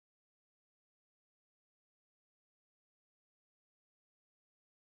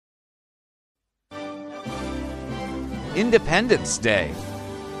Independence Day.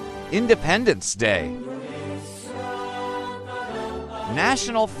 Independence Day.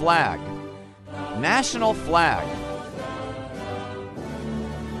 National flag. National flag.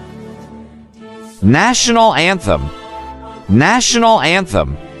 National anthem. National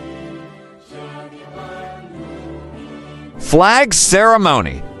anthem. Flag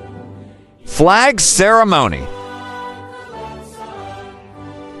ceremony. Flag ceremony.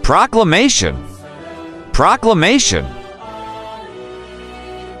 Proclamation. Proclamation.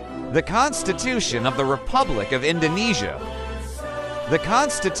 The Constitution of the Republic of Indonesia. The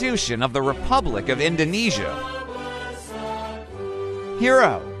Constitution of the Republic of Indonesia.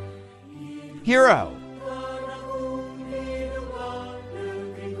 Hero. Hero.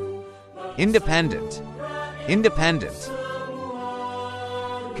 Independent. Independent.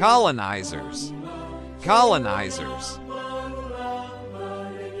 Colonizers. Colonizers.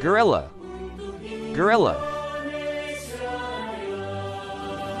 Guerrilla. Guerrilla.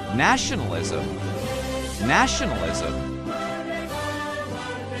 Nationalism. Nationalism.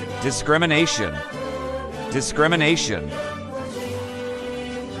 Discrimination. Discrimination.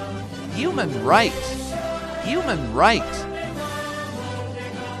 Human right. Human right.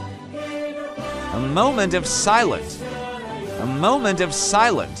 A moment of silence. A moment of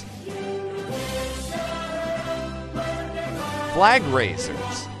silence. Flag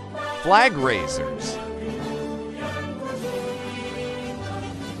raisers. Flag raisers.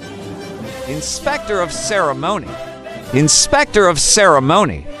 Inspector of ceremony. Inspector of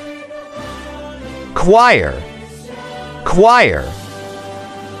ceremony. Choir. Choir.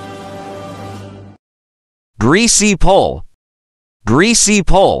 Greasy pole. Greasy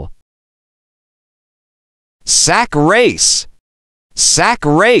pole. Sack race. Sack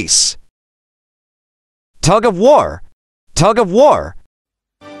race. Tug of war. Tug of war.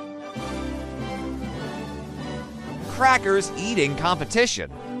 Crackers eating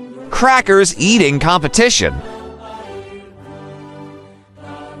competition. Crackers eating competition.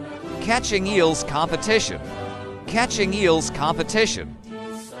 Catching eels competition. Catching eels competition.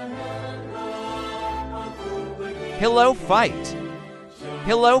 Pillow fight.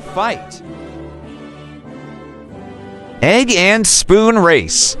 Pillow fight. Egg and spoon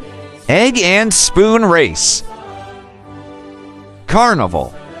race. Egg and spoon race.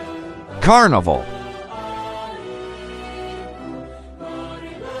 Carnival. Carnival.